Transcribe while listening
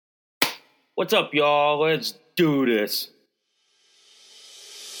What's up, y'all? Let's do this.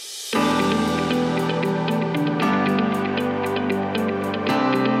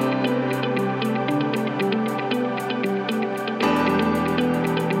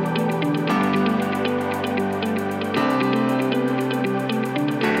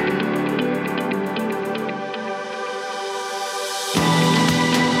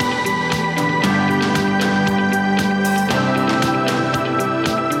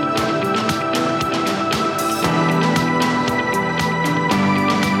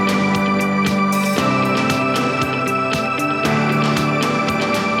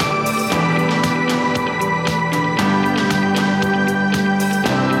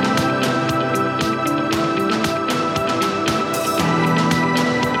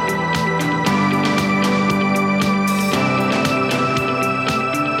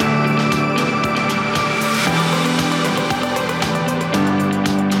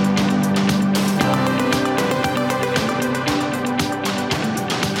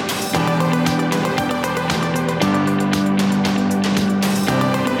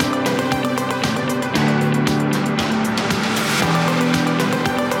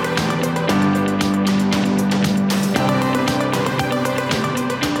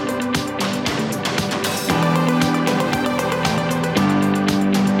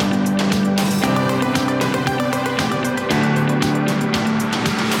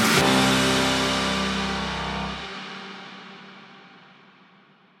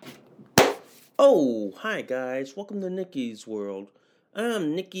 Oh, hi guys. Welcome to Nikki's World.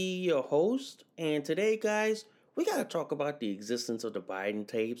 I'm Nikki, your host, and today, guys, we gotta talk about the existence of the Biden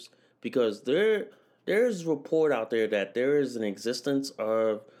tapes because there's a report out there that there is an existence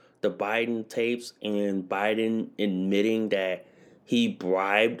of the Biden tapes and Biden admitting that he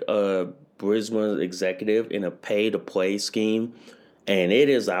bribed a Burisma executive in a pay-to-play scheme, and it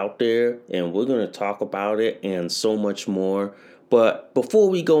is out there, and we're gonna talk about it and so much more. But before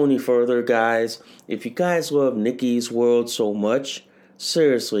we go any further, guys, if you guys love Nikki's World so much,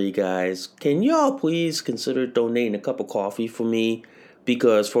 seriously, guys, can y'all please consider donating a cup of coffee for me?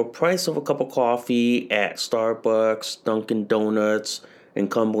 Because for the price of a cup of coffee at Starbucks, Dunkin' Donuts, and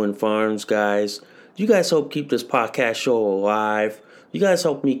Cumberland Farms, guys, you guys help keep this podcast show alive. You guys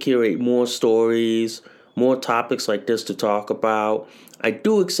help me curate more stories, more topics like this to talk about. I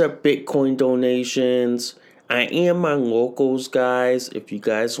do accept Bitcoin donations. I am on locals, guys. If you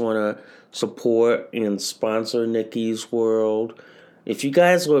guys want to support and sponsor Nikki's World. If you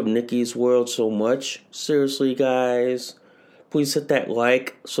guys love Nikki's World so much, seriously, guys, please hit that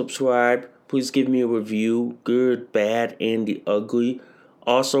like, subscribe. Please give me a review, good, bad, and the ugly.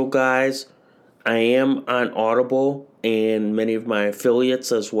 Also, guys, I am on Audible and many of my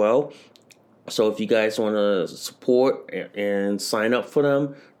affiliates as well. So if you guys want to support and sign up for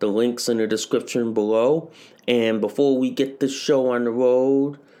them, the link's in the description below. And before we get this show on the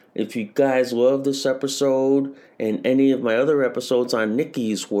road, if you guys love this episode and any of my other episodes on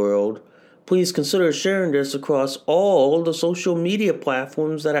Nikki's World, please consider sharing this across all the social media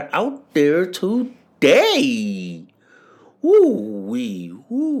platforms that are out there today.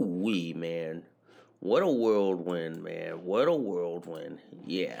 Woo-wee, man. What a whirlwind, man. What a whirlwind.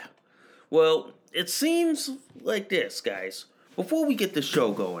 Yeah. Well, it seems like this, guys. Before we get the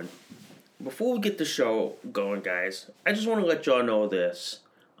show going, guys, I just want to let y'all know this.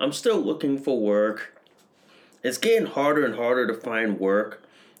 I'm still looking for work. It's getting harder and harder to find work,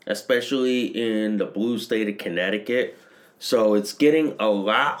 especially in the blue state of Connecticut. So it's getting a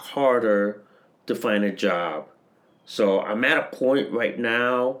lot harder to find a job. So I'm at a point right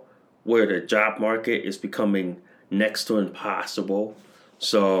now where the job market is becoming next to impossible.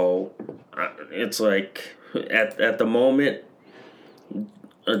 So it's like at the moment,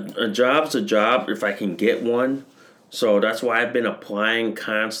 a job's a job if I can get one. So that's why I've been applying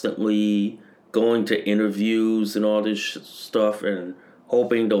constantly, going to interviews and all this stuff and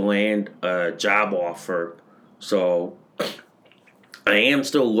hoping to land a job offer. So I am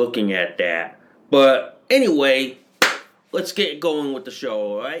still looking at that. But anyway, let's get going with the show,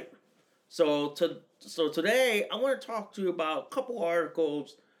 all right? So today I want to talk to you about a couple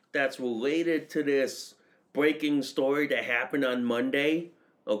articles that's related to this breaking story that happened on Monday.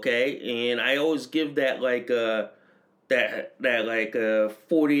 Okay, and I always give that like a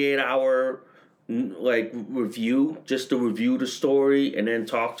 48-hour like review, just to review the story and then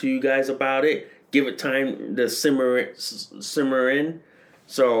talk to you guys about it. Give it time to simmer in.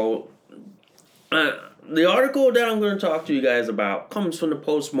 So the article that I'm going to talk to you guys about comes from the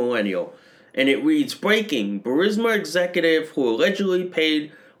Post Millennial, and it reads: Breaking: Burisma executive who allegedly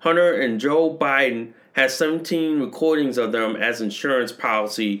paid Hunter and Joe Biden has 17 recordings of them as insurance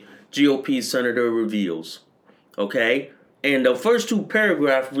policy GOP senator reveals. Okay? And the first two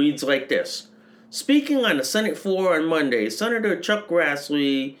paragraphs reads like this. Speaking on the Senate floor on Monday, Senator Chuck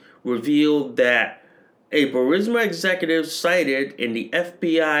Grassley revealed that a Burisma executive cited in the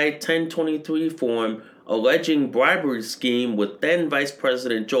FBI 1023 form alleging bribery scheme with then Vice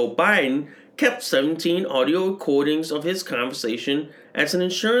President Joe Biden kept 17 audio recordings of his conversation as an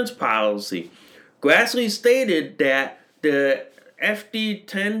insurance policy. Grassley stated that the FD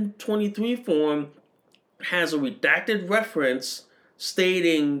 1023 form has a redacted reference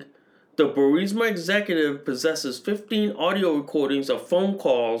stating the Burisma executive possesses 15 audio recordings of phone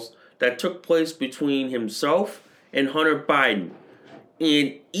calls that took place between himself and Hunter Biden.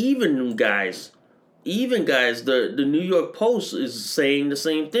 And even guys, the New York Post is saying the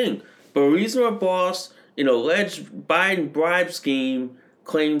same thing. Burisma boss in alleged Biden bribe scheme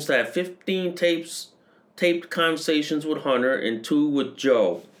claims to have 15 taped conversations with Hunter and 2 with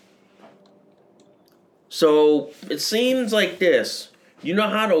Joe. So it seems like this. You know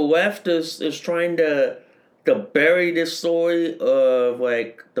how the left is trying to bury this story of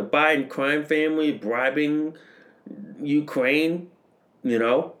like the Biden crime family bribing Ukraine, you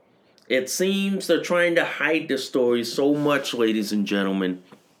know? It seems they're trying to hide the story so much, ladies and gentlemen,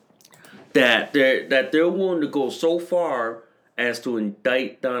 that they're willing to go so far as to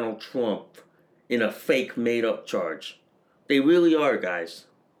indict Donald Trump in a fake made-up charge. They really are, guys.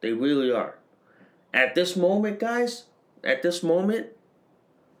 They really are. At this moment, guys,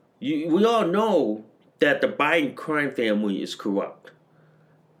 we all know that the Biden crime family is corrupt.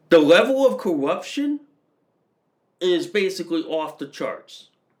 The level of corruption is basically off the charts.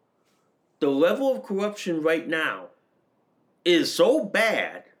 The level of corruption right now is so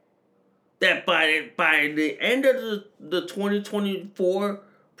bad that by the end of the 2024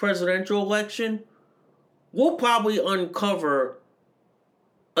 presidential election, we'll probably uncover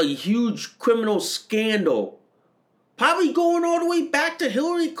a huge criminal scandal, probably going all the way back to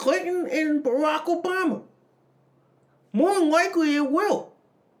Hillary Clinton and Barack Obama. More than likely it will.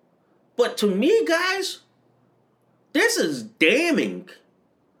 But to me, guys, this is damning.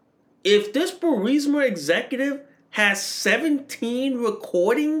 If this Burisma executive has 17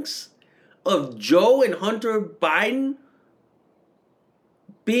 recordings of Joe and Hunter Biden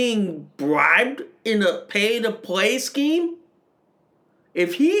being bribed in a pay-to-play scheme,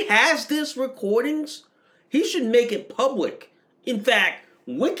 if he has these recordings, he should make it public. In fact,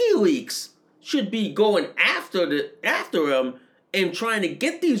 WikiLeaks should be going after him and trying to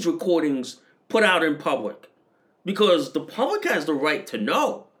get these recordings put out in public. Because the public has the right to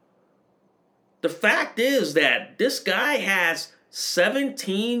know. The fact is that this guy has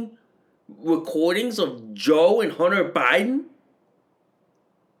 17 recordings of Joe and Hunter Biden.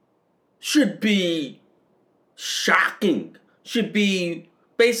 Should be shocking. Should be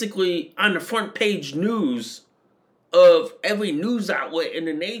basically on the front page news of every news outlet in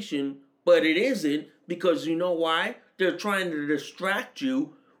the nation, but it isn't, because you know why? They're trying to distract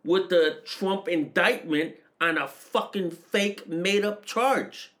you with the Trump indictment on a fucking fake made-up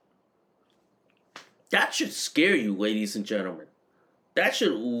charge. That should scare you, ladies and gentlemen. That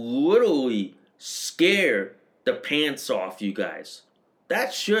should literally scare the pants off you guys.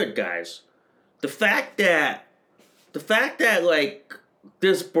 That should, guys. The fact that like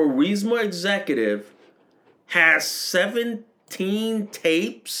this Burisma executive has 17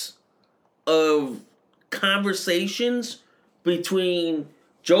 tapes of conversations between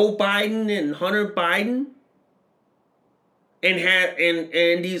Joe Biden and Hunter Biden,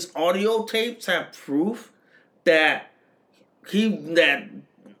 and these audio tapes have proof that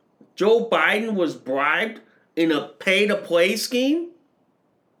Joe Biden was bribed in a pay-to-play scheme.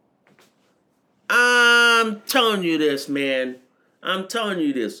 I'm telling you this, man. I'm telling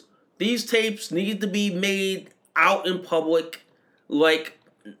you this. These tapes need to be made out in public like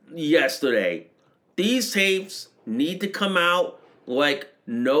yesterday. These tapes need to come out like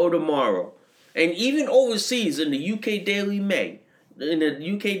no tomorrow. And even overseas in the UK Daily Mail,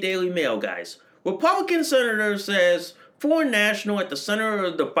 guys, Republican senator says foreign national at the center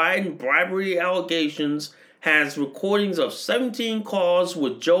of the Biden bribery allegations has recordings of 17 calls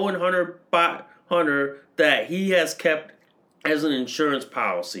with Joe and Hunter that he has kept as an insurance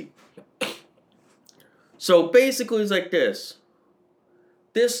policy. So basically it's like this.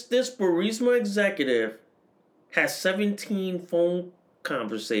 This Burisma executive has 17 phone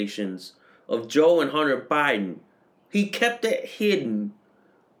conversations of Joe and Hunter Biden. He kept it hidden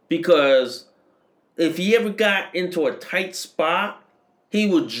because if he ever got into a tight spot, he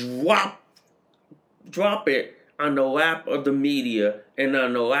would drop it on the lap of the media and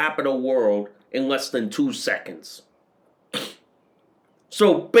on the lap of the world in less than 2 seconds.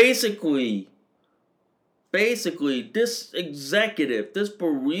 So basically, this executive, this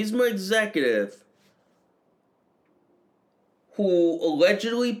Burisma executive, who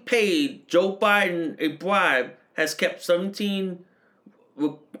allegedly paid Joe Biden a bribe, has kept 17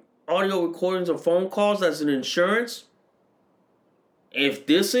 audio recordings of phone calls as an insurance. If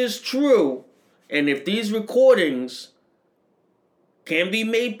this is true, and if these recordings can be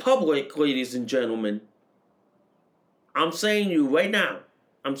made public, ladies and gentlemen, I'm saying you right now,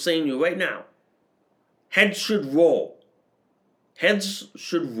 heads should roll. Heads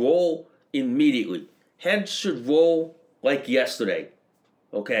should roll immediately. Heads should roll like yesterday.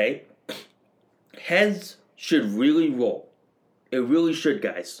 Okay? Heads should really roll. It really should,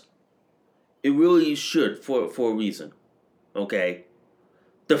 guys. It really should for a reason. Okay?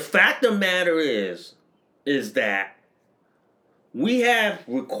 The fact of the matter is that we have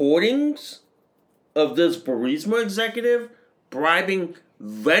recordings of this Burisma executive bribing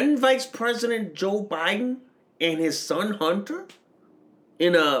then Vice President Joe Biden and his son Hunter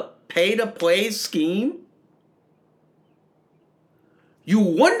in a pay-to-play scheme. You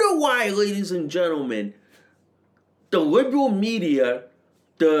wonder why, ladies and gentlemen, the liberal media,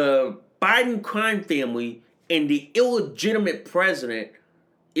 the Biden crime family, and the illegitimate president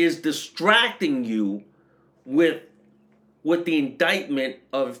is distracting you with the indictment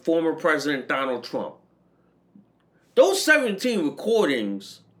of former President Donald Trump. Those 17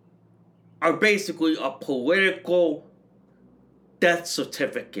 recordings are basically a political death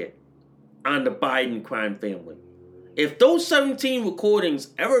certificate on the Biden crime family. If those 17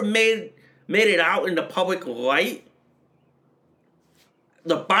 recordings ever made it out in the public light,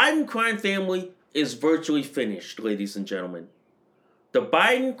 the Biden crime family is virtually finished, ladies and gentlemen. The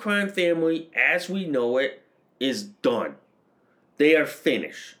Biden crime family, as we know it, is done. They are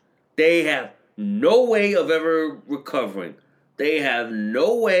finished. They have no way of ever recovering. They have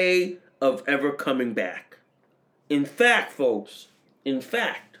no way of ever coming back. In fact, folks, the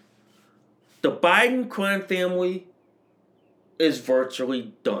Biden crime family is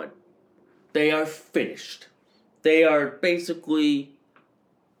virtually done. They are finished. They are basically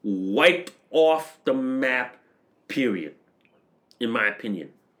wiped off the map, period. In my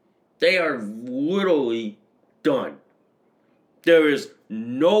opinion. They are literally done. There is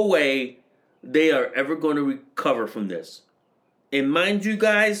no way they are ever going to recover from this. And mind you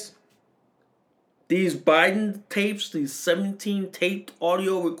guys, these Biden tapes, these 17 taped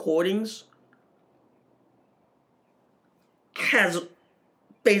audio recordings, has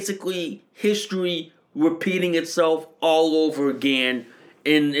basically history repeating itself all over again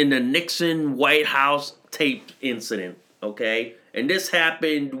in the Nixon White House tape incident, okay? And this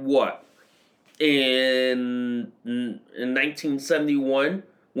happened, what? In 1971,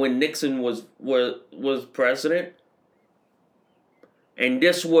 when Nixon was president. And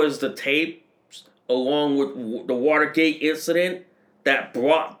this was the tapes, along with the Watergate incident, that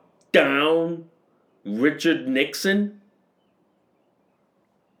brought down Richard Nixon.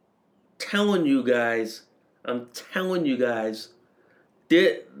 I'm telling you guys,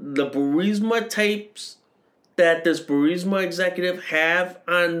 the Burisma tapes that this Burisma executive have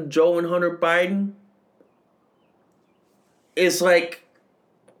on Joe and Hunter Biden is like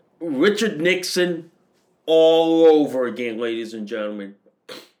Richard Nixon all over again, ladies and gentlemen.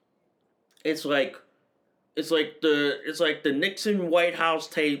 It's like the Nixon White House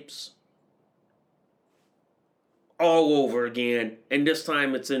tapes all over again, and this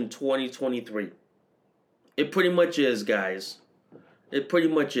time it's in 2023. It pretty much is, guys. It pretty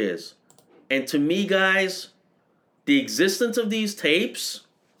much is. And to me, guys, the existence of these tapes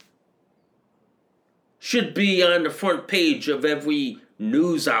should be on the front page of every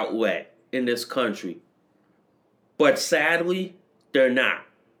news outlet in this country. But sadly, they're not.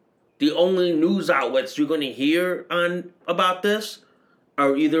 The only news outlets you're going to hear about this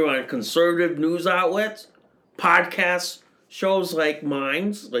are either on conservative news outlets, podcast shows like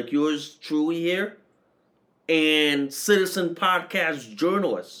mine, like yours truly here, and citizen podcast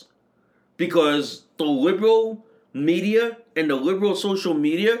journalists. Because the liberal media and the liberal social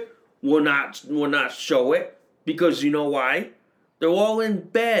media will not show it, because you know why? They're all in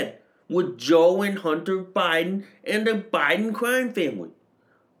bed with Joe and Hunter Biden and the Biden crime family.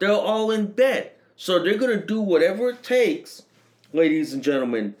 They're all in bed. So they're going to do whatever it takes, ladies and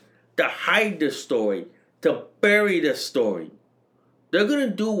gentlemen, to hide this story, to bury this story. They're going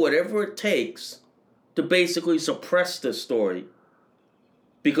to do whatever it takes to basically suppress this story.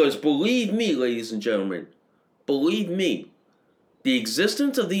 Because believe me, ladies and gentlemen, believe me, the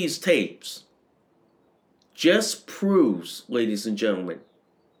existence of these tapes just proves, ladies and gentlemen,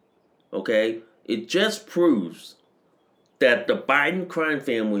 okay? It just proves that the Biden crime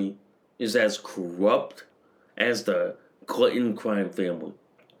family is as corrupt as the Clinton crime family.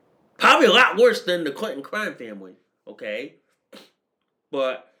 Probably a lot worse than the Clinton crime family, okay?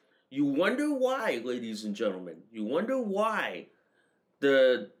 But you wonder why, ladies and gentlemen. You wonder why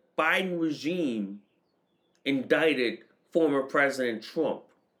the Biden regime indicted former President Trump.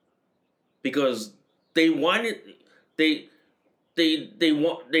 Because they wanted they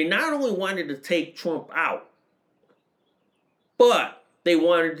not only wanted to take Trump out, but they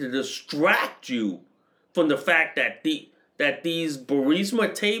wanted to distract you from the fact that these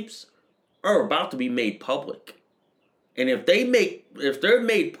Burisma tapes are about to be made public. And if they're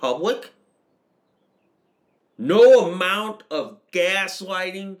made public, no amount of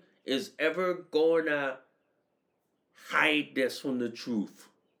gaslighting is ever going to hide this from the truth.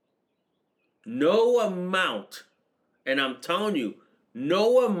 No amount. And I'm telling you,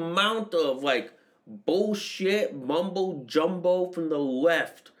 no amount of bullshit mumbo jumbo from the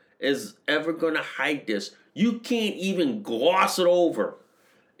left is ever going to hide this. You can't even gloss it over.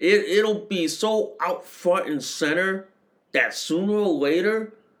 It'll be so out front and center that sooner or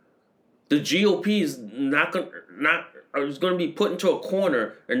later the GOP is going to be put into a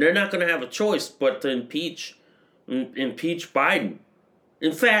corner, and they're not going to have a choice but to impeach Biden.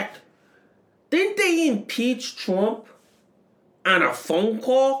 In fact, didn't they impeach Trump on a phone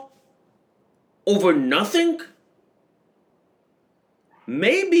call over nothing?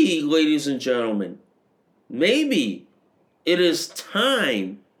 Maybe, ladies and gentlemen, maybe it is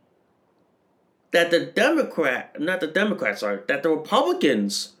time that that the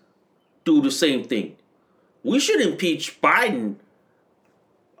Republicans do the same thing. We should impeach Biden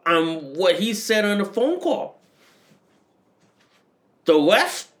on what he said on the phone call. The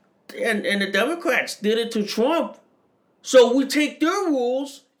left and the Democrats did it to Trump. So we take their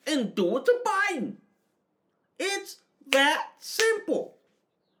rules and do it to Biden. It's that simple.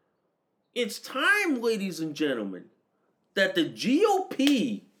 It's time, ladies and gentlemen, that the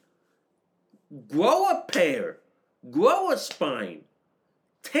GOP grow a pair, grow a spine,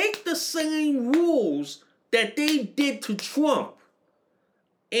 take the same rules that they did to Trump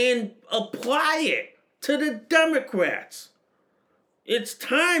and apply it to the Democrats. It's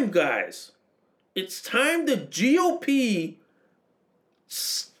time, guys. It's time the GOP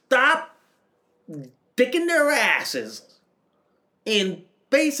stop dicking their asses and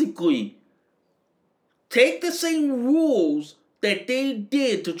basically take the same rules that they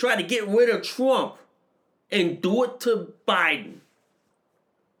did to try to get rid of Trump and do it to Biden.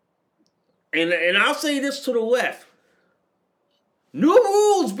 And I'll say this to the left. New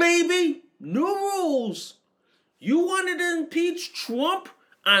rules, baby. New rules. You wanted to impeach Trump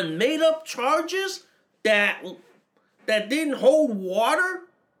on made-up charges that didn't hold water?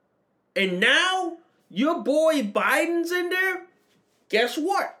 And now your boy Biden's in there? Guess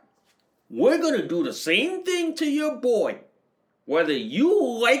what? We're going to do the same thing to your boy, whether you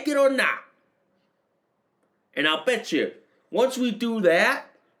like it or not. And I'll bet you, once we do that,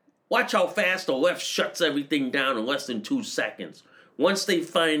 watch how fast the left shuts everything down in less than 2 seconds. Once they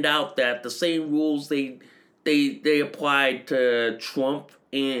find out that the same rules they applied to Trump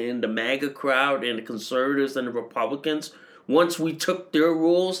and the MAGA crowd and the conservatives and the Republicans, once we took their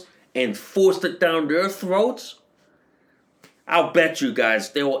rules and forced it down their throats, I'll bet you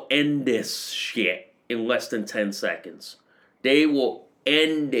guys they will end this shit in less than 10 seconds. They will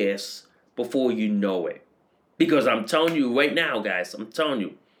end this before you know it. Because I'm telling you right now, guys, I'm telling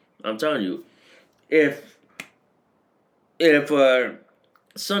you, if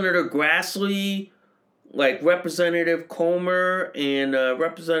Senator Grassley, like Representative Comer and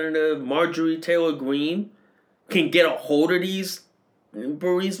Representative Marjorie Taylor Greene can get a hold of these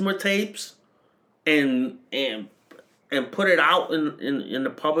Burisma tapes and put it out in the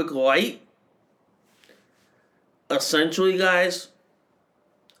public light, essentially, guys,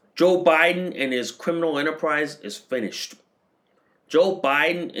 Joe Biden and his criminal enterprise is finished. Joe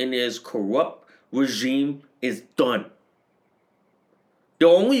Biden and his corrupt regime is done. The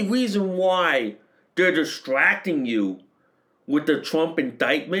only reason why they're distracting you with the Trump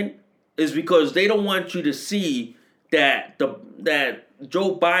indictment is because they don't want you to see that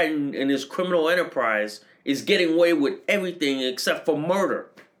Joe Biden and his criminal enterprise is getting away with everything except for murder.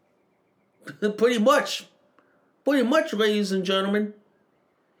 Pretty much, ladies and gentlemen.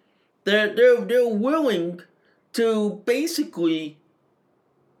 They're willing to basically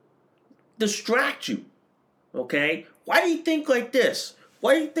distract you. Okay? Why do you think like this?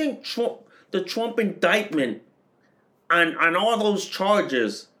 Why do you think the Trump indictment on all those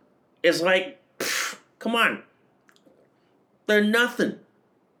charges is like, come on. They're nothing.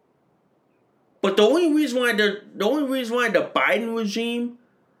 But the only reason why the Biden regime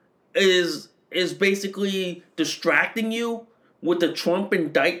is basically distracting you with the Trump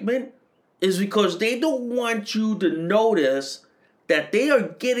indictment is because they don't want you to notice that they are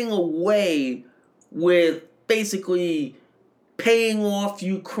getting away with basically paying off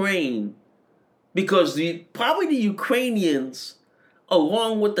Ukraine because probably the Ukrainians,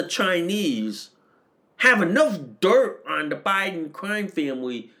 along with the Chinese, have enough dirt on the Biden crime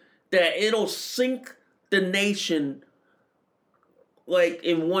family that it'll sink the nation like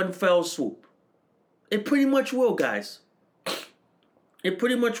in one fell swoop. It pretty much will, guys. It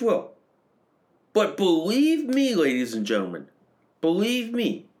pretty much will. But believe me, ladies and gentlemen, believe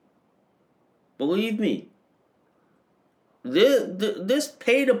me, this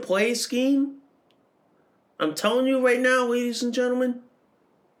pay-to-play scheme, I'm telling you right now, ladies and gentlemen,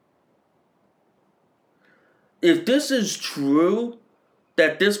 if this is true,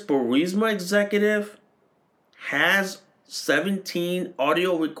 that this Burisma executive has 17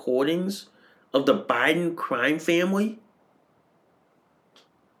 audio recordings of the Biden crime family,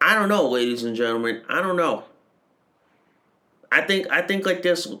 I don't know, ladies and gentlemen. I don't know. I think like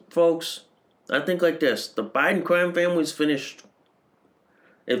this, folks. I think like this. The Biden crime family is finished.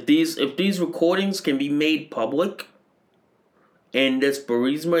 If these recordings can be made public, and this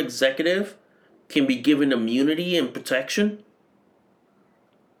Burisma executive can be given immunity and protection,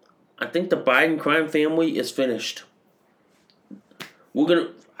 I think the Biden crime family is finished.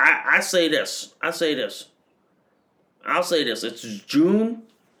 I say this. I'll say this. It's June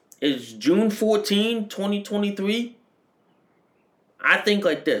 14, 2023. I think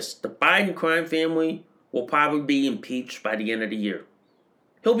like this. The Biden crime family will probably be impeached by the end of the year.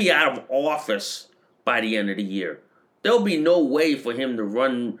 He'll be out of office by the end of the year. There'll be no way for him to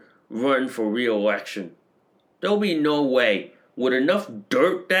run for re-election. There'll be no way. With enough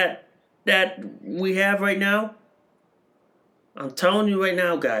dirt that we have right now, I'm telling you right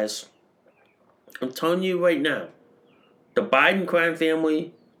now, guys. I'm telling you right now. The Biden crime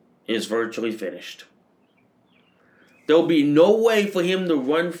family is virtually finished. There'll be no way for him to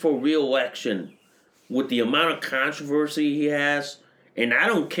run for re-election with the amount of controversy he has. And I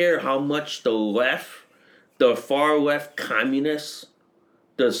don't care how much the left, the far left communists,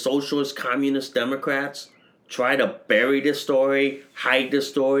 the socialist communist Democrats try to bury this story, hide this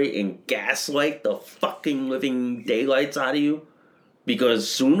story, and gaslight the fucking living daylights out of you. Because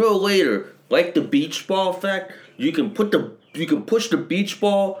sooner or later, like the beach ball effect, you can push the beach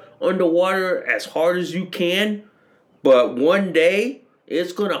ball underwater as hard as you can, but one day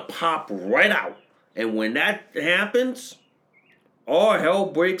it's gonna pop right out. And when that happens, all hell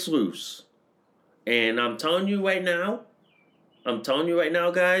breaks loose. And I'm telling you right now,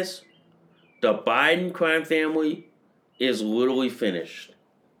 guys, the Biden crime family is literally finished.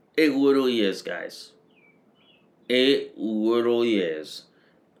 It literally is, guys. It literally is.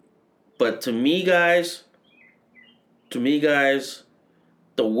 But to me, guys,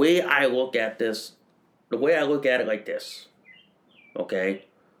 the way I look at it like this, okay?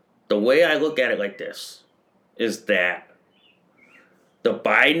 The way I look at it like this is that the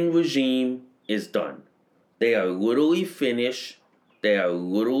Biden regime is done. They are literally finished. They are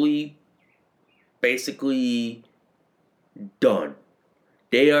literally basically done.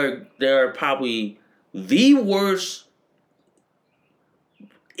 They are probably the worst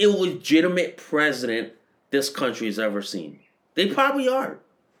illegitimate president this country has ever seen. They probably are.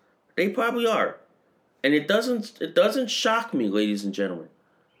 And it doesn't shock me, ladies and gentlemen.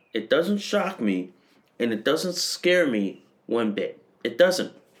 It doesn't shock me, and it doesn't scare me one bit. It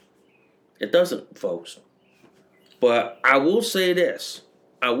doesn't. It doesn't, folks. But I will say this,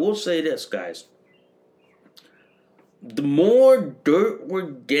 guys. The more dirt we're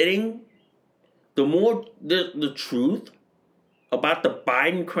getting, the more the truth about the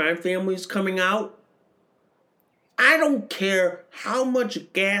Biden crime family is coming out. I don't care how much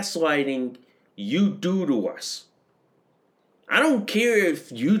gaslighting you do to us. I don't care if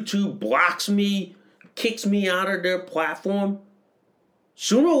YouTube blocks me, kicks me out of their platform.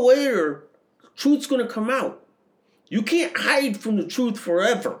 Sooner or later, truth's going to come out. You can't hide from the truth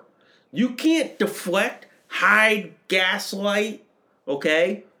forever. You can't deflect, hide, gaslight,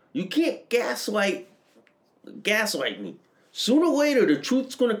 okay? You can't gaslight me. Sooner or later, the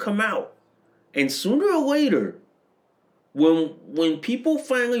truth's going to come out. And sooner or later, when people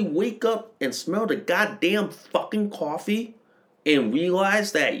finally wake up and smell the goddamn fucking coffee and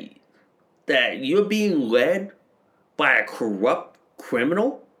realize that you're being led by a corrupt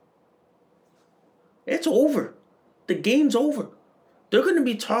criminal, it's over. The game's over. They're going to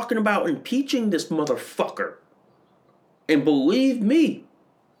be talking about impeaching this motherfucker. And believe me,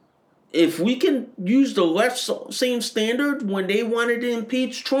 if we can use the left same standard when they wanted to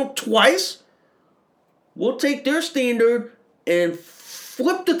impeach Trump twice, we'll take their standard and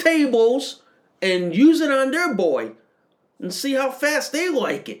flip the tables and use it on their boy and see how fast they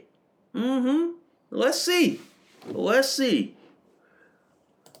like it. Let's see.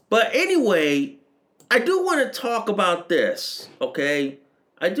 But anyway, I do want to talk about this, okay?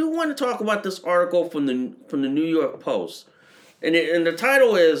 I do want to talk about this article from the New York Post. And the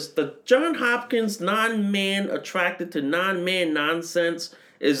title is, "The John Hopkins non-man attracted to non-man nonsense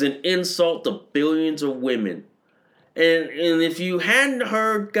is an insult to billions of women." And if you hadn't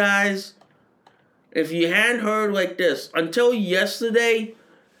heard, guys, like this, until yesterday,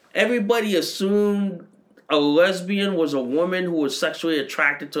 everybody assumed a lesbian was a woman who was sexually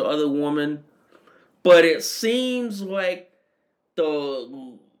attracted to other women. But it seems like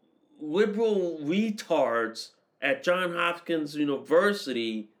the liberal retards at Johns Hopkins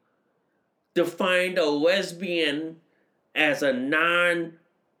University defined a lesbian as a non-man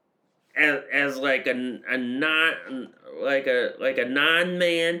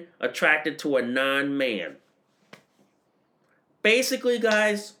attracted to a non-man. Basically,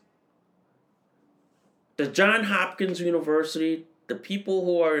 guys, the Johns Hopkins University, the people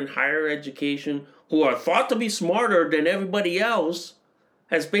who are in higher education, who are thought to be smarter than everybody else,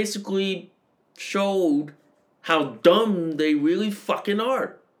 has basically showed how dumb they really fucking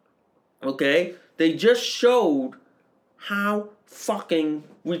are. Okay? They just showed how fucking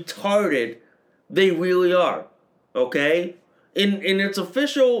retarded they really are. Okay? In its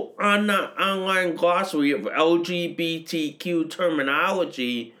official online glossary of LGBTQ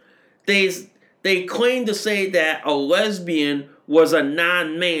terminology, they claim to say that a lesbian was a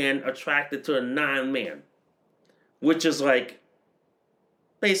non-man attracted to a non-man. Which is like,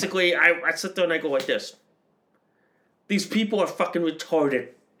 basically, I sit there and I go like this. These people are fucking retarded.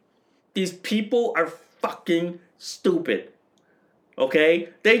 These people are fucking stupid. Okay?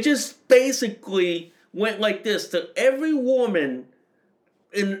 They just basically went like this to every woman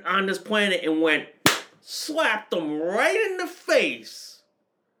on this planet and slapped them right in the face.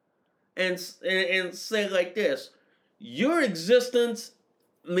 And say like this: your existence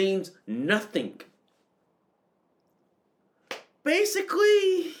means nothing.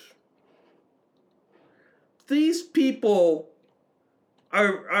 Basically, these people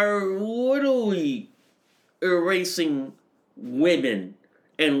are literally erasing women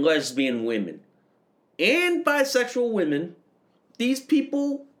and lesbian women and bisexual women. These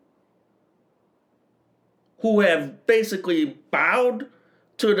people who have basically bowed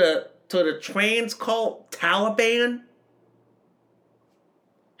to the trans cult Taliban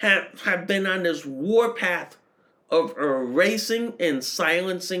have been on this warpath of erasing and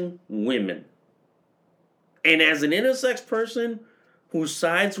silencing women. And as an intersex person who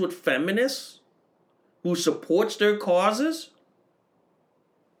sides with feminists, who supports their causes,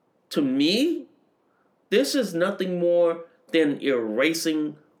 to me, this is nothing more than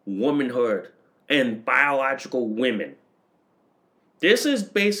erasing womanhood and biological women. This is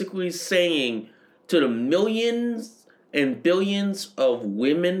basically saying to the millions and billions of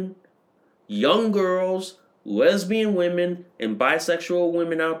women, young girls, lesbian women, and bisexual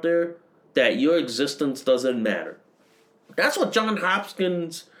women out there that your existence doesn't matter. That's what Johns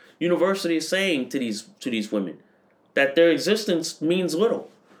Hopkins University is saying to these women. That their existence means little.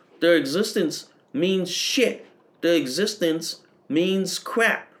 Their existence means shit. Their existence means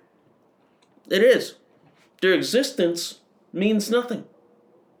crap. It is. Their existence means nothing.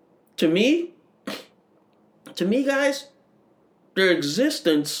 To me, guys, their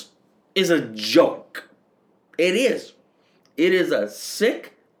existence is a joke. It is. It is a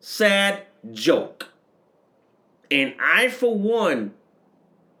sick, sad joke. And I, for one,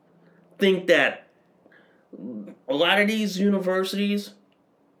 think that a lot of these universities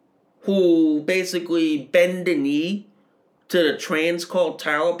who basically bend the knee to the trans cult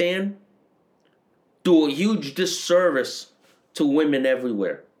Taliban do a huge disservice to women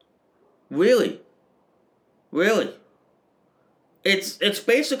everywhere. Really. It's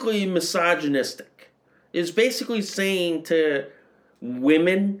basically misogynistic. It's basically saying to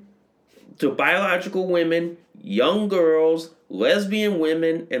women, to biological women, young girls, lesbian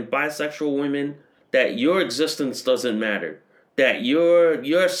women, and bisexual women, that your existence doesn't matter. That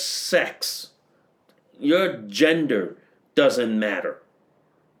your sex, your gender doesn't matter.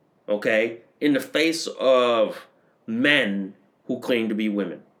 Okay? In the face of men who claim to be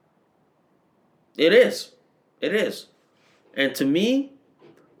women. It is. And to me,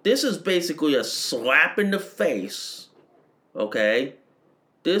 this is basically a slap in the face. Okay?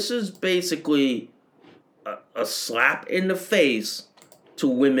 This is basically a slap in the face to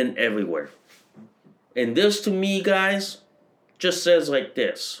women everywhere. And this to me, guys, just says like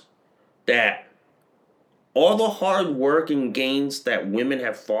this, that all the hard work and gains that women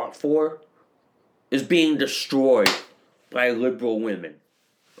have fought for is being destroyed by liberal women.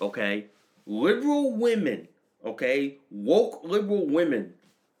 Okay? Liberal women, okay? Woke liberal women,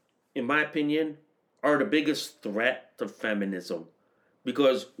 in my opinion, are the biggest threat to feminism.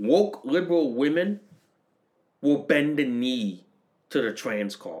 Because woke liberal women will bend the knee to the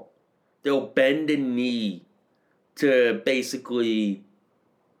trans call. They'll bend the knee to basically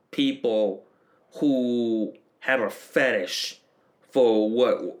people who have a fetish for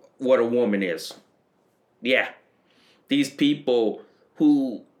what a woman is. Yeah. These people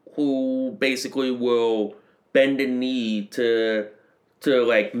who basically will bend the knee to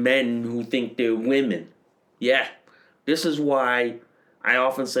like men who think they're women. Yeah. This is why I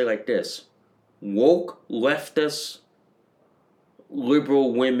often say like this. Woke leftist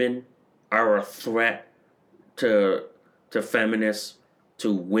liberal women are a threat to feminists,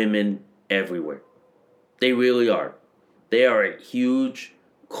 to women everywhere. They really are. They are a huge,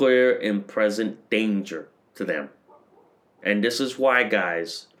 clear, and present danger to them. And this is why,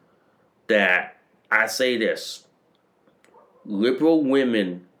 guys, that I say this. Liberal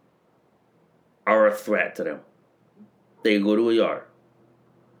women are a threat to them. They literally are.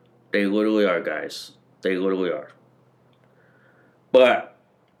 They literally are, guys. They literally are. But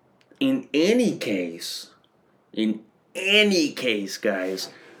in any case, guys,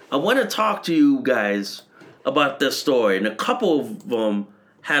 I want to talk to you guys about this story. And a couple of them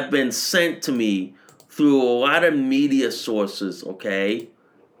have been sent to me through a lot of media sources, okay?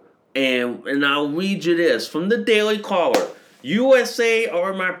 And I'll read you this from the Daily Caller. USA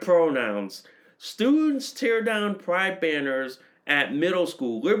are my pronouns. Students tear down pride banners at middle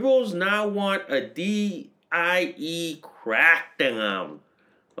school. Liberals now want a DIE crackdown.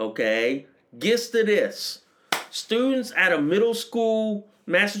 Okay? Gets to this. Students at a middle school,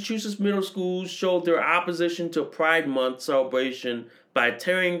 Massachusetts middle school, showed their opposition to Pride Month celebration by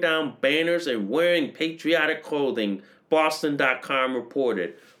tearing down banners and wearing patriotic clothing, Boston.com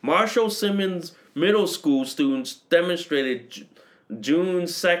reported. Marshall Simmons Middle School students demonstrated June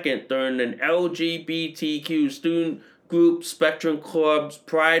 2nd during an LGBTQ student group Spectrum Club's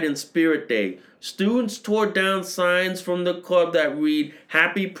Pride and Spirit Day. Students tore down signs from the club that read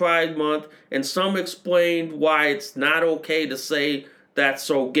Happy Pride Month, and some explained why it's not okay to say that's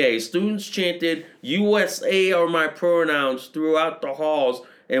so gay. Students chanted USA are my pronouns throughout the halls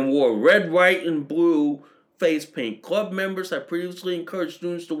and wore red, white, and blue face paint. Club members have previously encouraged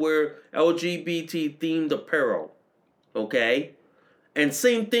students to wear LGBT-themed apparel. Okay? And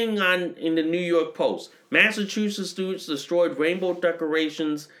same thing in the New York Post. Massachusetts students destroyed rainbow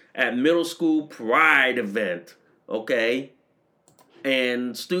decorations at middle school pride event. Okay?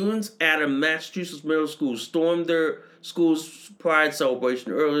 And students at a Massachusetts middle school stormed their school's pride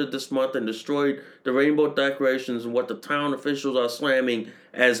celebration earlier this month and destroyed the rainbow decorations in what the town officials are slamming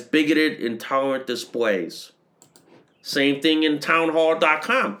as bigoted, intolerant displays. Same thing in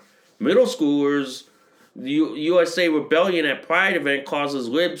townhall.com. Middle schoolers, the USA Rebellion at Pride event causes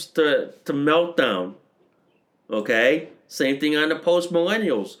libs to meltdown. Okay? Same thing on the Post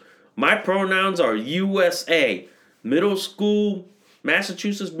Millennials. My pronouns are USA. Middle school,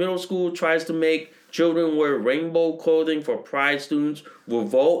 Massachusetts middle school tries to make children wear rainbow clothing for Pride students,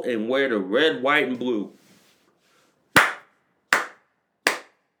 revolt and wear the red, white, and blue.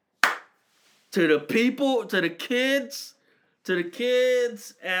 To the people, to the kids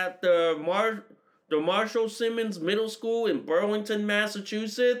at the Marshall Simmons Middle School in Burlington,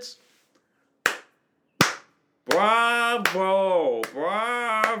 Massachusetts. Bravo,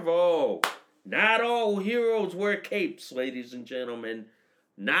 bravo. Not all heroes wear capes, ladies and gentlemen.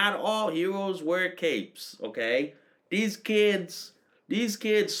 Not all heroes wear capes, okay? These kids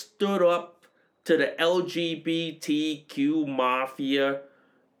stood up to the LGBTQ mafia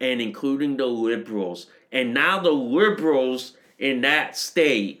and including the liberals. And now the liberals in that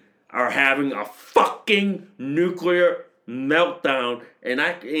state are having a fucking nuclear meltdown.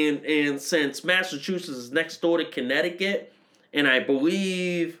 And since Massachusetts is next door to Connecticut, and I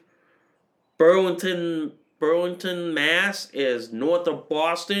believe Burlington, Mass is north of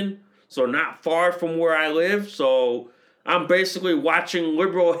Boston, so not far from where I live. So I'm basically watching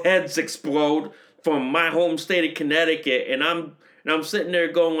liberal heads explode from my home state of Connecticut, and I'm sitting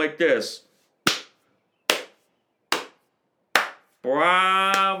there going like this.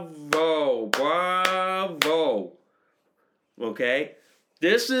 Bravo, bravo. Okay?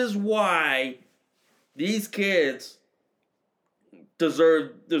 This is why these kids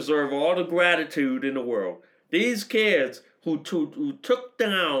deserve all the gratitude in the world. These kids who took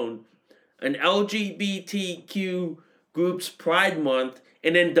down an LGBTQ group's Pride Month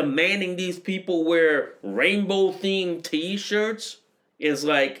and then demanding these people wear rainbow-themed t-shirts is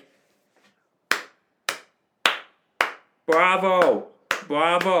like, bravo,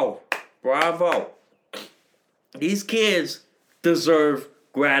 bravo, bravo. These kids deserve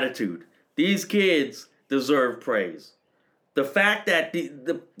gratitude. These kids deserve praise. The fact that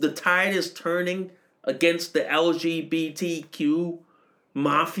the tide is turning against the LGBTQ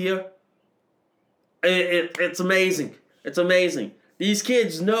mafia, it's amazing. It's amazing. These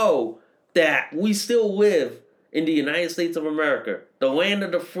kids know that we still live in the United States of America, the land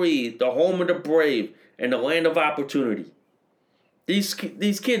of the free, the home of the brave, and the land of opportunity. These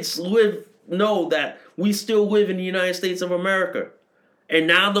kids know that we still live in the United States of America. And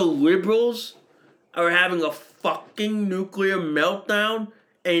now the liberals are having a fucking nuclear meltdown,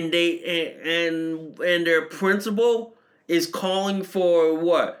 and their principal is calling for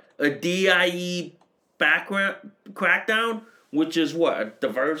what? A DIE background crackdown, which is what? A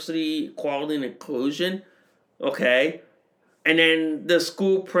diversity, equality, and inclusion. Okay. And then the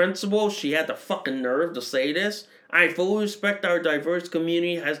school principal, she had the fucking nerve to say this. I fully respect our diverse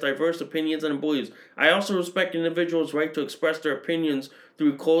community has diverse opinions and beliefs. I also respect individuals' right to express their opinions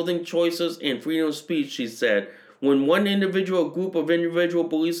through clothing choices and freedom of speech, she said. When one individual or group of individual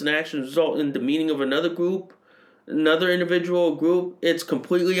beliefs and actions result in the demeaning of another individual or group, it's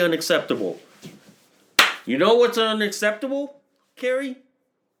completely unacceptable. You know what's unacceptable, Carrie?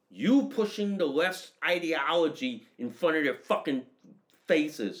 You pushing the left's ideology in front of their fucking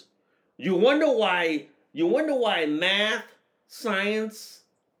faces. You wonder why math, science,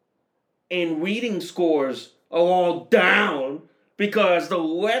 and reading scores are all down, because the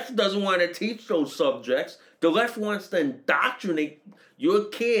left doesn't want to teach those subjects. The left wants to indoctrinate your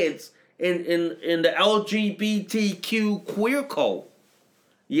kids in the LGBTQ queer code.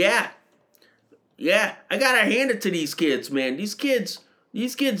 Yeah, I gotta hand it to these kids, man. These kids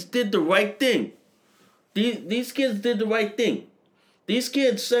did the right thing. These kids did the right thing. These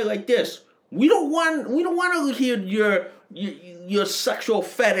kids say like this: we don't want to hear your sexual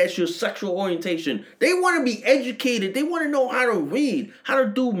fetish, your sexual orientation. They want to be educated. They want to know how to read, how to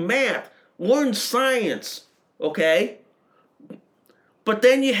do math, learn science. Okay. But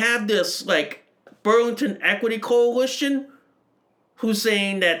then you have this like Burlington Equity Coalition, who's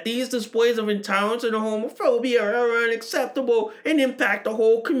saying that these displays of intolerance and homophobia are unacceptable and impact the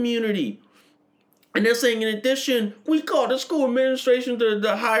whole community. And they're saying, in addition, we call the school administration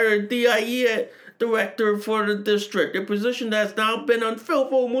to hire a DIE director for the district, a position that's now been unfilled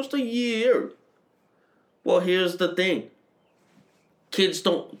for almost a year. Well, here's the thing. Kids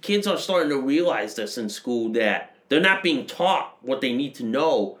are starting to realize this in school, that they're not being taught what they need to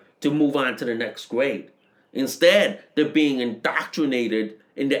know to move on to the next grade. Instead, they're being indoctrinated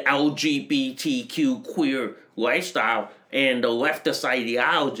in the LGBTQ queer lifestyle and the leftist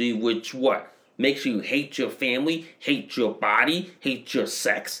ideology, which what? Makes you hate your family, hate your body, hate your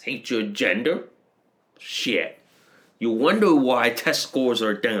sex, hate your gender? Shit. You wonder why test scores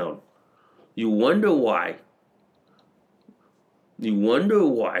are down. You wonder why. You wonder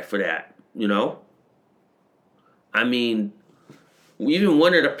why for that, you know? I mean, even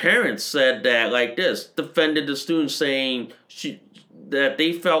one of the parents said that like this, defended the student, saying that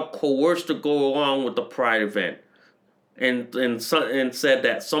they felt coerced to go along with the Pride event. And said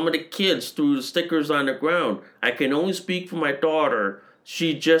that some of the kids threw the stickers on the ground. I can only speak for my daughter.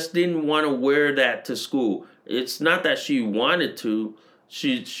 She just didn't want to wear that to school. It's not that she wanted to.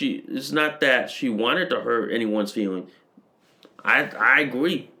 It's not that she wanted to hurt anyone's feeling. I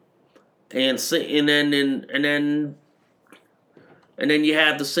agree. And then you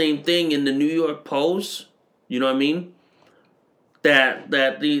have the same thing in the New York Post. You know what I mean? That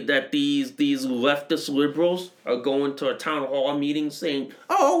these leftist liberals are going to a town hall meeting saying,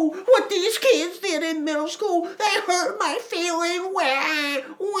 "Oh, what these kids did in middle school, they hurt my feeling.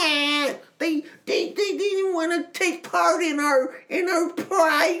 Wah. They didn't want to take part in our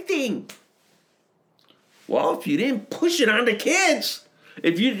pride thing." Well, if you didn't push it on the kids,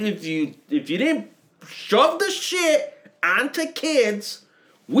 if you didn't shove the shit onto kids,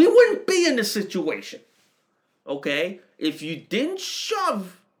 we wouldn't be in this situation. Okay? If you didn't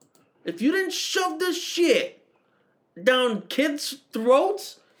shove this shit down kids'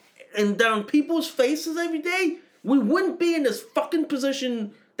 throats and down people's faces every day, we wouldn't be in this fucking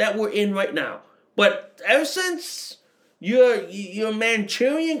position that we're in right now. But ever since you're a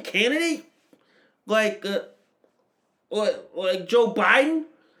Manchurian candidate, like Joe Biden,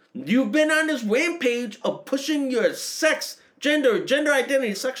 you've been on this rampage of pushing your sex gender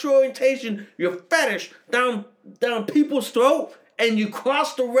identity, sexual orientation, your fetish down people's throat, and you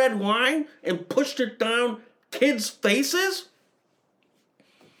crossed the red line and pushed it down kids' faces?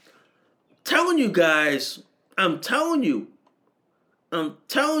 Telling you guys, I'm telling you,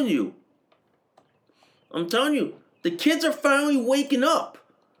 the kids are finally waking up.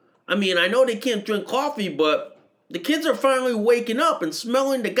 I mean, I know they can't drink coffee, but the kids are finally waking up and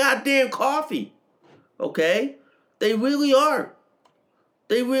smelling the goddamn coffee. Okay? They really are.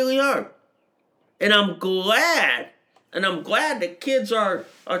 They really are. And I'm glad that kids are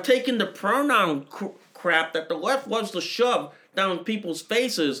taking the pronoun crap that the left loves to shove down people's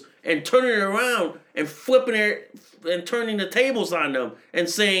faces and turning it around and flipping it and turning the tables on them and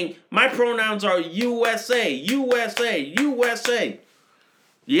saying, my pronouns are USA, USA, USA.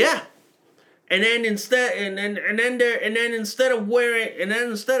 Yeah. And then instead of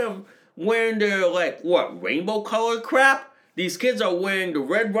wearing their like what, rainbow colored crap, these kids are wearing the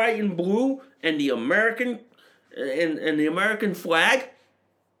red, white, and blue and the American and the American flag.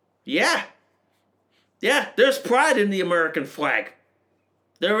 Yeah. Yeah, there's pride in the American flag.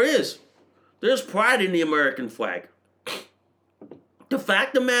 There is. There's pride in the American flag. The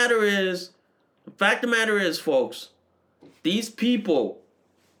fact of the matter is, folks, these people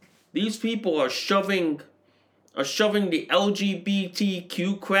are shoving the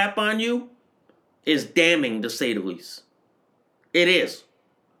LGBTQ crap on you is damning, to say the least. It is.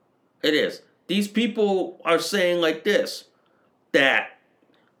 It is. These people are saying like this, that,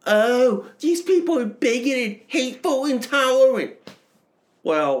 oh, these people are bigoted, hateful, intolerant.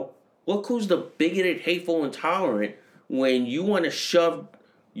 Well, look who's the bigoted, hateful, intolerant when you want to shove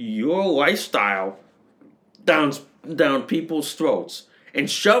your lifestyle down people's throats and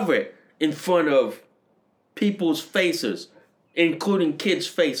shove it in front of people's faces, including kids'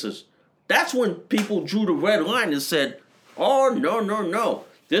 faces. That's when people drew the red line and said, oh, no.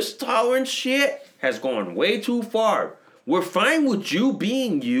 This tolerance shit has gone way too far. We're fine with you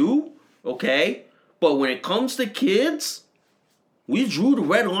being you, okay? But when it comes to kids, we drew the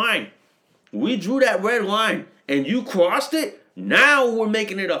red line. We drew that red line. And you crossed it, now we're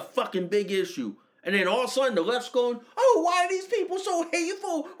making it a fucking big issue. And then all of a sudden the left's going, oh, why are these people so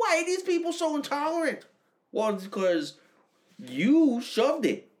hateful? Why are these people so intolerant? Well, it's because you shoved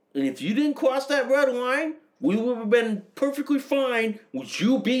it. And if you didn't cross that red line, we would have been perfectly fine with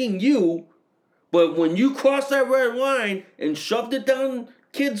you being you. But when you crossed that red line and shoved it down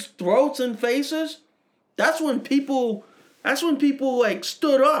kids' throats and faces, that's when people like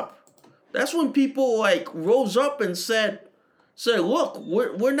stood up. That's when people like rose up and said, look,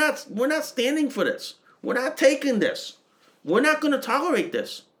 we're not standing for this. We're not taking this. We're not going to tolerate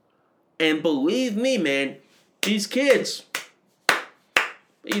this. And believe me, man, these kids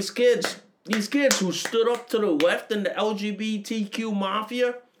who stood up to the left and the LGBTQ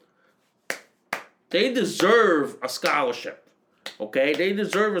mafia, they deserve a scholarship. Okay? They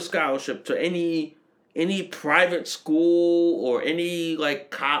deserve a scholarship to any private school or any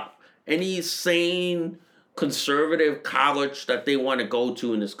any sane conservative college that they want to go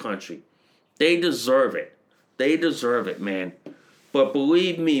to in this country. They deserve it. They deserve it, man. But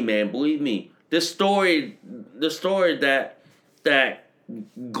believe me, this story that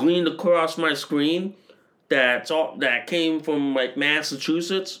gleaned across my screen, that came from like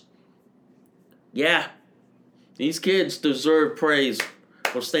Massachusetts. Yeah, these kids deserve praise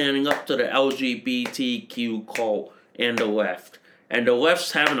for standing up to the LGBTQ cult and the left. And the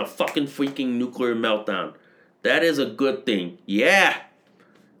left's having a fucking freaking nuclear meltdown. That is a good thing. Yeah,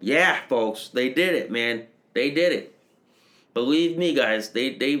 folks, they did it, man. They did it. Believe me, guys,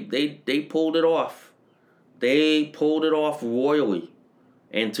 they pulled it off. They pulled it off royally.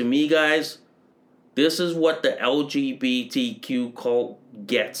 And to me, guys, this is what the LGBTQ cult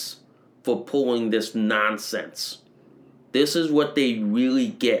gets for pulling this nonsense. This is what they really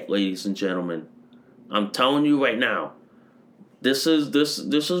get, ladies and gentlemen. I'm telling you right now. This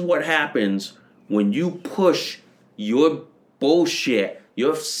is what happens when you push your bullshit,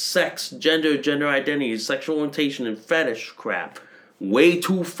 your sex, gender identity, sexual orientation, and fetish crap way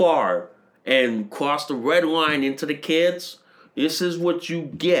too far and cross the red line into the kids. This is what you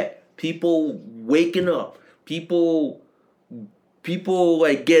get. People waking up. People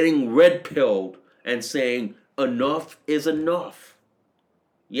like getting red pilled and saying enough is enough.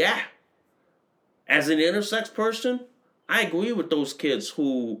 Yeah. As an intersex person, I agree with those kids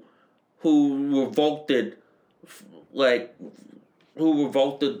who revolted the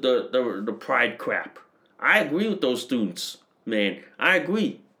pride crap. I agree with those students, man. I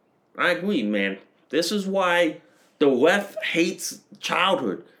agree, man. This is why the left hates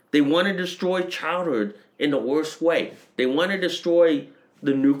childhood. They want to destroy childhood in the worst way. They want to destroy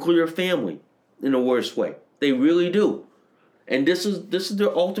the nuclear family in the worst way. They really do. And this is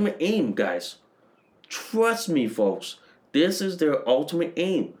their ultimate aim, guys. Trust me, folks. This is their ultimate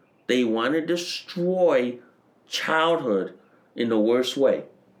aim. They want to destroy childhood in the worst way.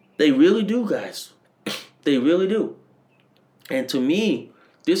 They really do, guys. They really do. And to me,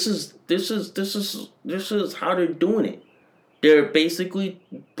 this is how they're doing it. They're basically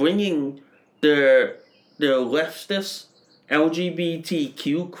bringing their leftist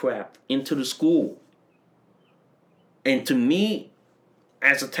LGBTQ crap into the school. And to me,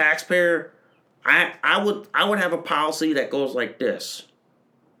 as a taxpayer, I would have a policy that goes like this.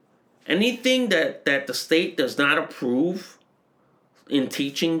 Anything that the state does not approve in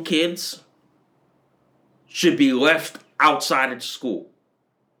teaching kids should be left outside of school.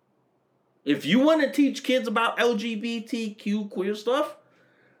 If you want to teach kids about LGBTQ queer stuff,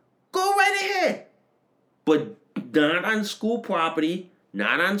 go right ahead. But not on school property,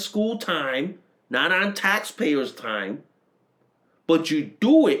 not on school time, not on taxpayers' time. But you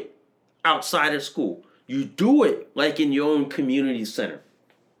do it outside of school. You do it like in your own community center.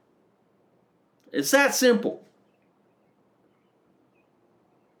 It's that simple.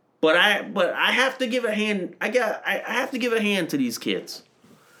 But I have to give a hand. I have to give a hand to these kids.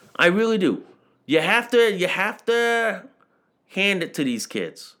 I really do. You have to hand it to these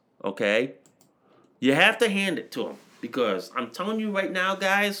kids, okay? You have to hand it to them because I'm telling you right now,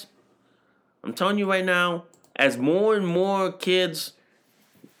 guys. I'm telling you right now, as more and more kids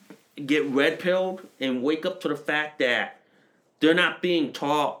get red-pilled and wake up to the fact that they're not being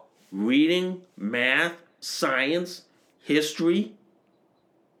taught reading, math, science, history,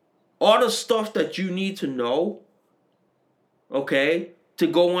 all the stuff that you need to know, okay, to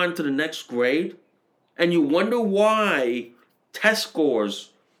go on to the next grade, and you wonder why test scores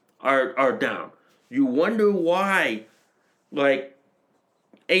are down. You wonder why, like,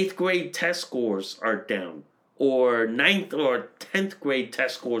 8th grade test scores are down, or 9th or 10th grade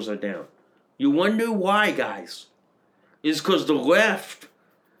test scores are down. You wonder why, guys. It's because the left,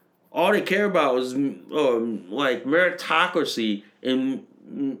 all they care about is like meritocracy and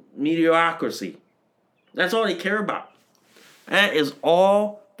mediocrity. That's all they care about. That is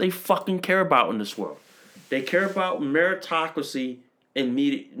all they fucking care about in this world. They care about meritocracy and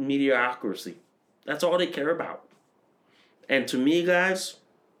mediocrity. That's all they care about. And to me, guys,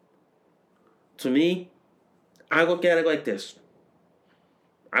 I look at it like this.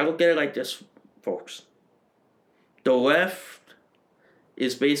 Folks. The left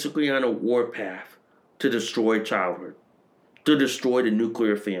is basically on a war path to destroy childhood, to destroy the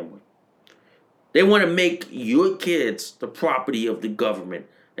nuclear family. They want to make your kids the property of the government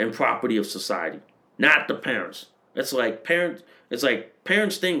and property of society, not the parents. It's like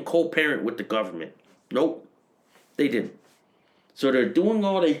parents didn't co-parent with the government. Nope, they didn't. So they're doing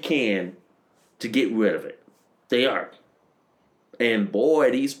all they can to get rid of it. They are. And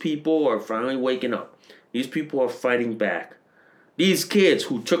boy, these people are finally waking up. These people are fighting back. These kids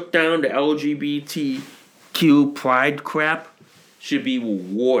who took down the LGBTQ pride crap should be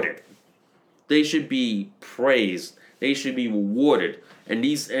rewarded. They should be praised. They should be rewarded. And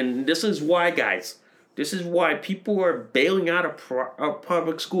this is why, guys. This is why people are bailing out of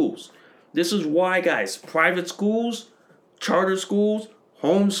public schools. This is why, guys, private schools, charter schools,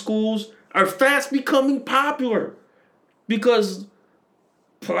 home schools are fast becoming popular. Because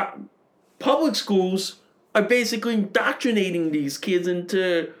public schools are basically indoctrinating these kids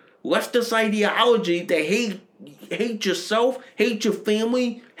into leftist ideology that hate yourself, hate your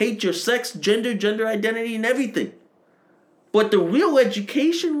family, hate your sex, gender identity, and everything. But the real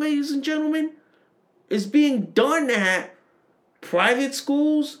education, ladies and gentlemen, is being done at private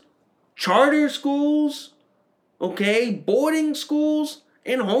schools, charter schools, okay, boarding schools,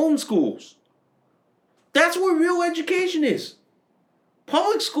 and home schools. That's where real education is.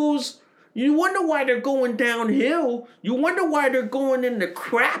 Public schools, you wonder why they're going downhill. You wonder why they're going in the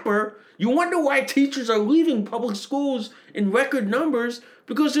crapper. You wonder why teachers are leaving public schools in record numbers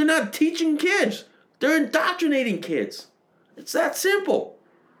because they're not teaching kids. They're indoctrinating kids. It's that simple.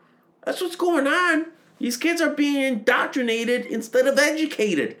 That's what's going on. These kids are being indoctrinated instead of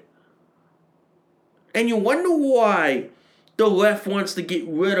educated. And you wonder why the left wants to get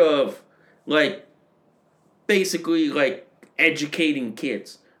rid of, basically educating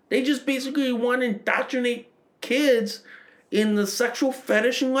kids. They just basically want to indoctrinate kids in the sexual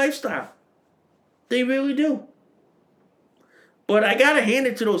fetish and lifestyle. They really do. But I gotta hand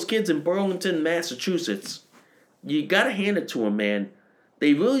it to those kids in Burlington, Massachusetts. You gotta hand it to them, man.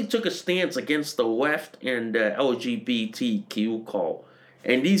 They really took a stance against the left and LGBTQ call.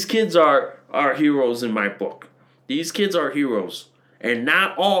 And these kids are are heroes in my book. These kids are heroes. And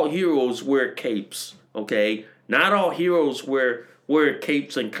not all heroes wear capes, okay? Not all heroes wear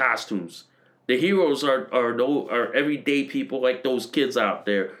capes and costumes. The heroes are everyday people like those kids out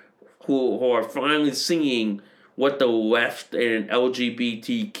there who are finally seeing what the left and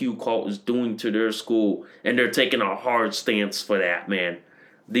LGBTQ cult is doing to their school, and they're taking a hard stance for that, man.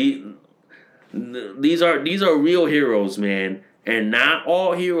 These are real heroes, man, and not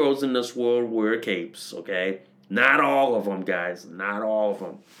all heroes in this world wear capes, okay? Not all of them, guys. Not all of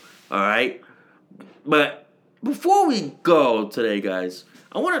them. All right? But before we go today, guys,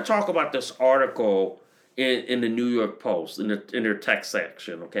 I want to talk about this article in the New York Post, in their tech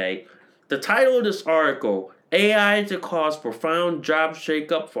section, okay? The title of this article, AI to cause profound job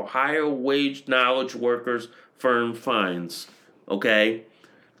shakeup for higher wage knowledge workers, firm finds, okay?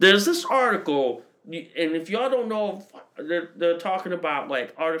 There's this article, and if y'all don't know, they're talking about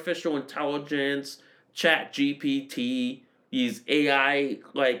like artificial intelligence, Chat GPT, these AI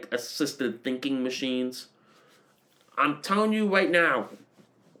like assisted thinking machines. I'm telling you right now,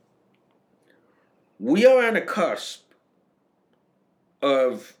 we are on the cusp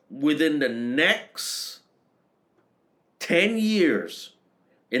of within the next 10 years,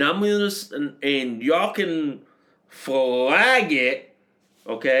 and I'm gonna and y'all can flag it,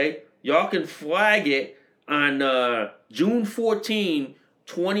 okay? Y'all can flag it on June 14,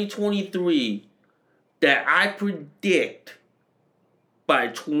 2023, that I predict by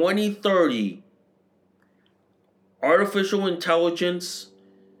 2030, artificial intelligence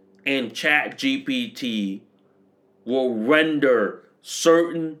and Chat GPT will render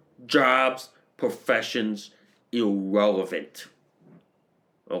certain jobs, professions irrelevant.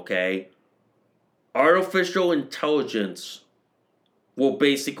 Okay? Artificial intelligence will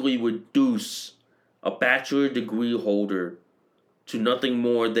basically reduce a bachelor degree holder to nothing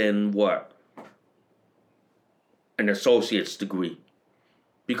more than what? An associate's degree.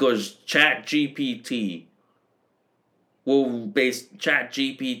 Because Chat GPT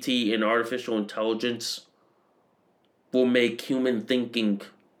and artificial intelligence will make human thinking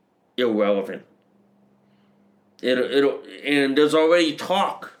irrelevant. It'll and there's already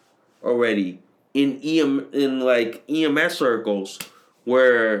talk in like EMS circles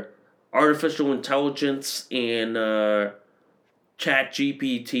where artificial intelligence and Chat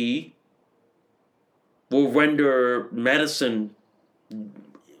GPT will render medicine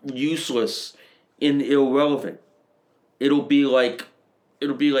useless and irrelevant. It'll be like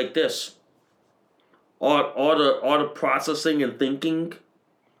this. All the processing and thinking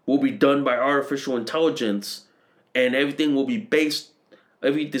will be done by artificial intelligence, and every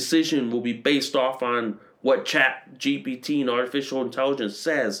decision will be based off on what Chat GPT and artificial intelligence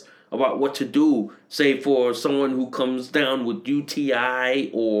says about what to do. Say for someone who comes down with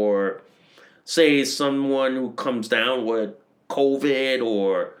UTI, or say someone who comes down with COVID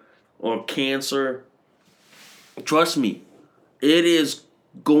or cancer. Trust me, it is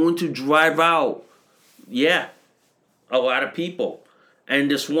going to drive out, a lot of people.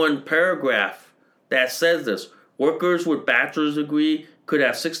 And this one paragraph that says this: workers with bachelor's degree could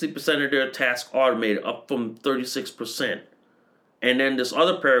have 60% of their tasks automated, up from 36%. And then this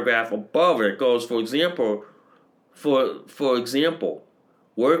other paragraph above it goes, for example,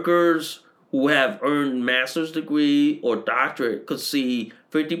 workers who have earned master's degree or doctorate could see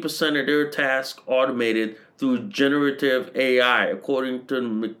 50% of their tasks automated through generative AI, according to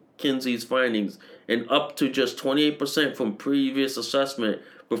McKinsey's findings, and up to just 28% from previous assessment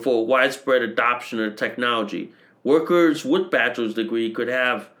before widespread adoption of the technology. Workers with bachelor's degree could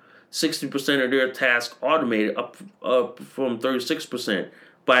have 60% of their tasks automated, up from 36%.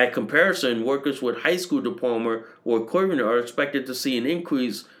 By comparison, workers with high school diploma or equivalent are expected to see an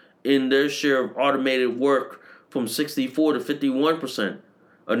increase in their share of automated work from 64 to 51%.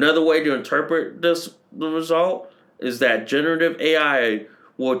 Another way to interpret the result is that generative AI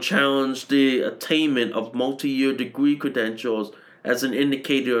will challenge the attainment of multi-year degree credentials as an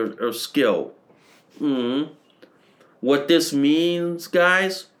indicator of skill. What this means,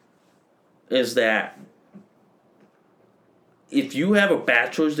 guys, is that if you have a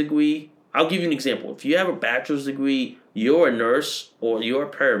bachelor's degree, I'll give you an example. If you have a bachelor's degree, you're a nurse or you're a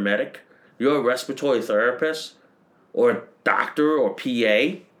paramedic, you're a respiratory therapist or a doctor or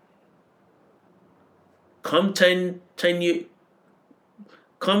PA, come 10 years,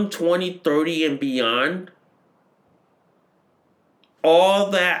 come 20, 30 and beyond, all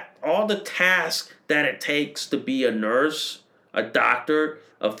the tasks that it takes to be a nurse, a doctor,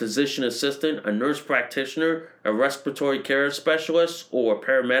 a physician assistant, a nurse practitioner, a respiratory care specialist, or a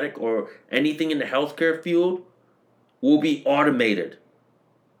paramedic, or anything in the healthcare field will be automated.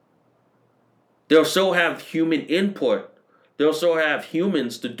 They'll still have human input. They'll still have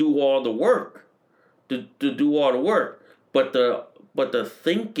humans to do all the work. To do all the work. But the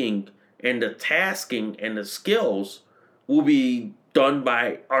thinking and the tasking and the skills will be done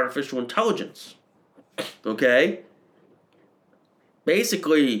by artificial intelligence. Okay?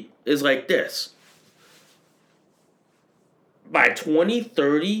 Basically, it's like this. By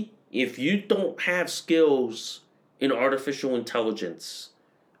 2030, if you don't have skills in artificial intelligence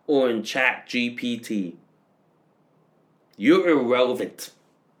or in Chat GPT, you're irrelevant.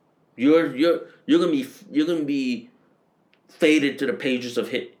 You're gonna be faded to the pages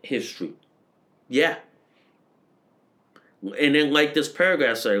of history. Yeah. And then, like this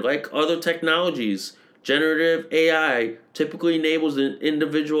paragraph said, like other technologies, generative AI typically enables the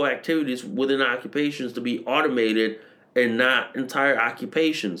individual activities within occupations to be automated and not entire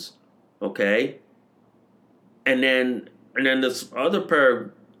occupations. Okay? And then this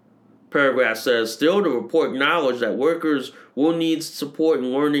other paragraph says, still the report acknowledged that workers will need support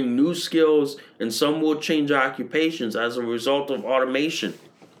in learning new skills and some will change occupations as a result of automation.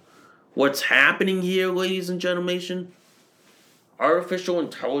 What's happening here, ladies and gentlemen? Artificial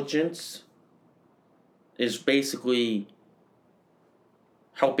intelligence is basically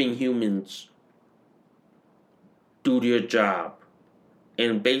helping humans do their job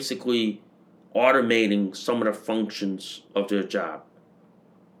and basically automating some of the functions of their job.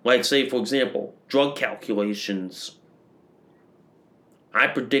 Like, say, for example, drug calculations. I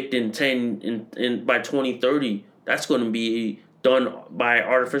predict by 2030, that's going to be done by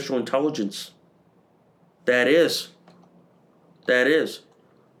artificial intelligence. That is.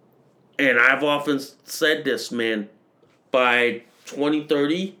 And I've often said this, man. By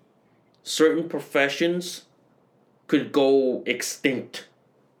 2030, certain professions could go extinct.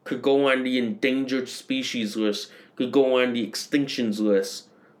 Could go on the endangered species list. Could go on the extinctions list.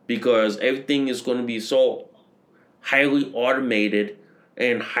 Because everything is going to be so highly automated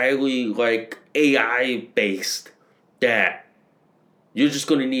and highly like AI based that you're just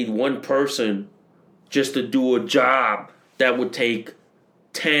going to need one person just to do a job that would take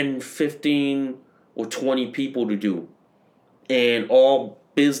 10, 15, or 20 people to do. And all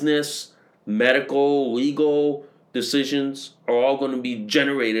business, medical, legal decisions are all going to be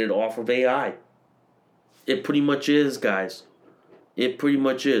generated off of AI. It pretty much is, guys. It pretty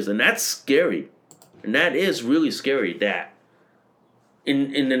much is. And that's scary. And that is really scary that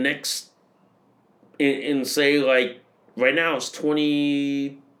in the next, in say like, right now it's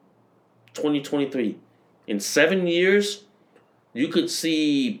 2023. In 7 years, you could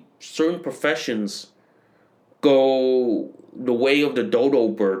see certain professions go the way of the dodo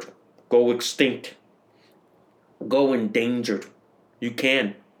bird, go extinct, go endangered. You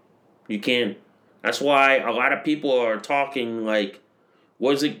can. That's why a lot of people are talking like,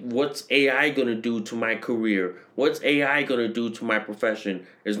 what's AI gonna do to my career? What's AI gonna do to my profession?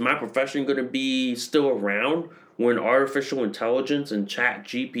 Is my profession gonna be still around when artificial intelligence and Chat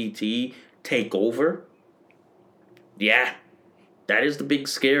GPT take over? Yeah. That is the big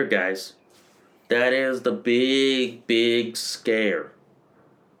scare, guys. That is the big scare.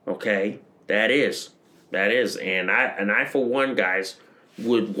 Okay? That is. And I for one, guys,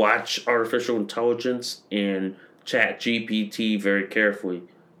 would watch artificial intelligence and Chat GPT very carefully,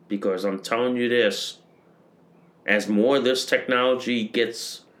 because I'm telling you this, as more of this technology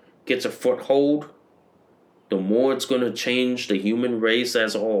gets a foothold, the more it's going to change the human race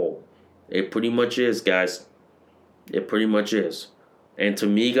as a whole. It pretty much is, guys. It pretty much is. And to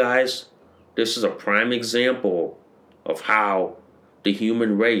me, guys, this is a prime example of how the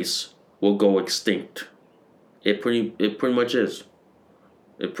human race will go extinct. It pretty much is.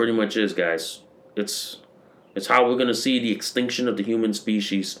 It pretty much is, guys. It's how we're going to see the extinction of the human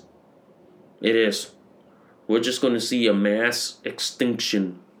species. It is. We're just going to see a mass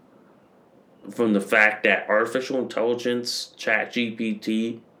extinction from the fact that artificial intelligence,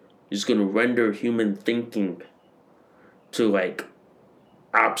 ChatGPT, is going to render human thinking to like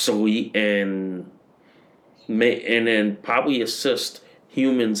obsolete and then probably assist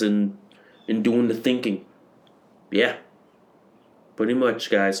humans in doing the thinking. Yeah. Pretty much,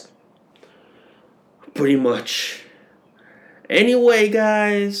 guys. Pretty much. Anyway,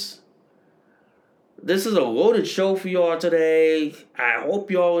 guys, this is a loaded show for y'all today. I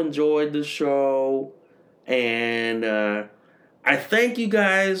hope y'all enjoyed the show. And I thank you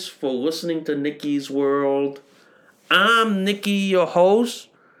guys for listening to Nikki's World. I'm Nikki, your host.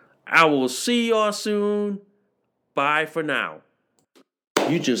 I will see y'all soon. Bye for now.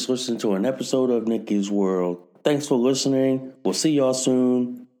 You just listened to an episode of Nikki's World. Thanks for listening. We'll see y'all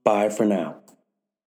soon. Bye for now.